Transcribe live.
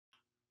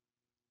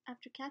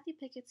After Kathy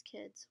Pickett's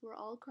kids were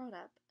all grown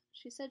up,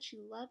 she said she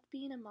loved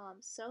being a mom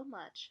so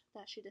much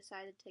that she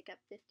decided to take up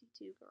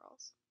 52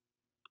 girls.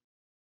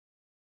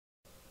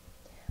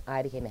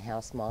 I became a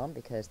house mom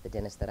because the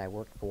dentist that I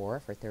worked for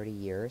 30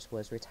 years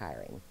was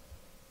retiring.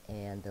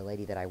 And the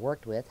lady that I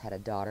worked with had a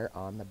daughter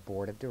on the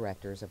board of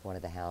directors of one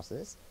of the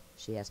houses.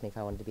 She asked me if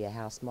I wanted to be a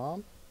house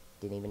mom.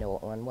 Didn't even know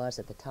what one was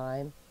at the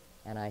time.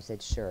 And I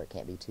said, sure, it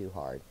can't be too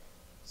hard.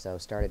 So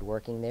started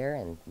working there,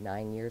 and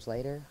 9 years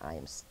later, I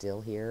am still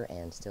here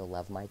and still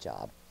love my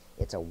job.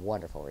 It's a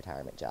wonderful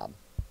retirement job.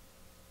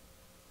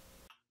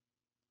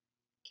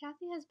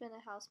 Kathy has been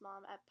a house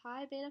mom at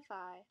Pi Beta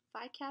Phi,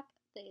 Phi Kappa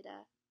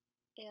Theta,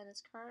 and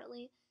is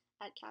currently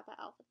at Kappa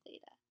Alpha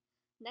Theta.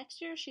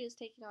 Next year, she is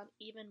taking on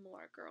even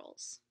more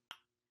girls.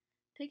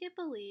 Pickett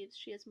believes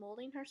she is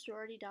molding her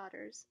sorority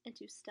daughters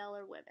into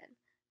stellar women.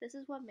 This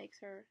is what makes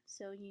her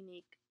so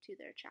unique to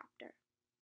their chapter.